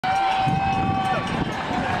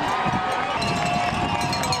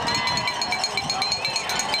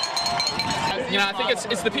You know, I think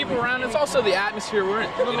it's the people around. It's also the atmosphere we're in.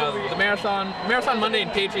 You know, the Marathon Monday and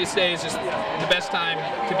Patriots Day is just the best time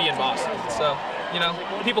to be in Boston. So, you know,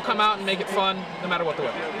 people come out and make it fun no matter what the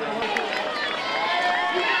weather.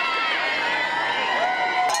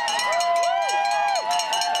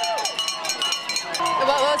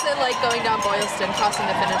 What was it like going down Boylston, crossing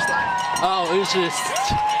the finish line? Oh, it was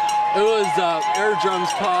air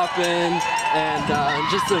drums popping, and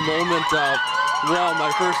just a moment of, well, my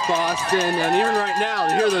first Boston, and even right now,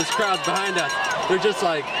 to hear those crowds behind us, they're just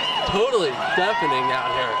like totally deafening out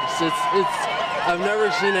here. It's I've never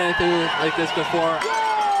seen anything like this before.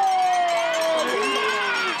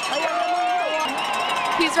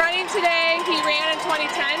 He's running today. He ran in 2010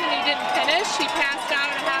 and he didn't finish. He passed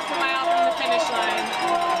out a half a mile from the finish line.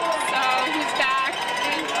 So he's back.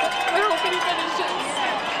 We're hoping he finishes.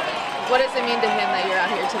 What does it mean to him that you're out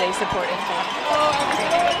here today supporting him? Oh,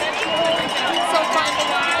 it's so fun to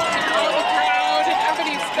watch and all the crowd and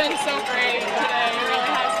everybody's been so great today. It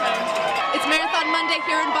really has been. It's Marathon Monday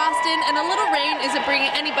here in Boston, and a little rain isn't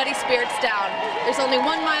bringing anybody's spirits down. There's only 1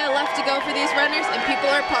 mile left to go for these runners, and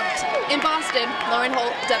people are pumped. In Boston, Lauren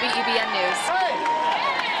Holt, WEBN News.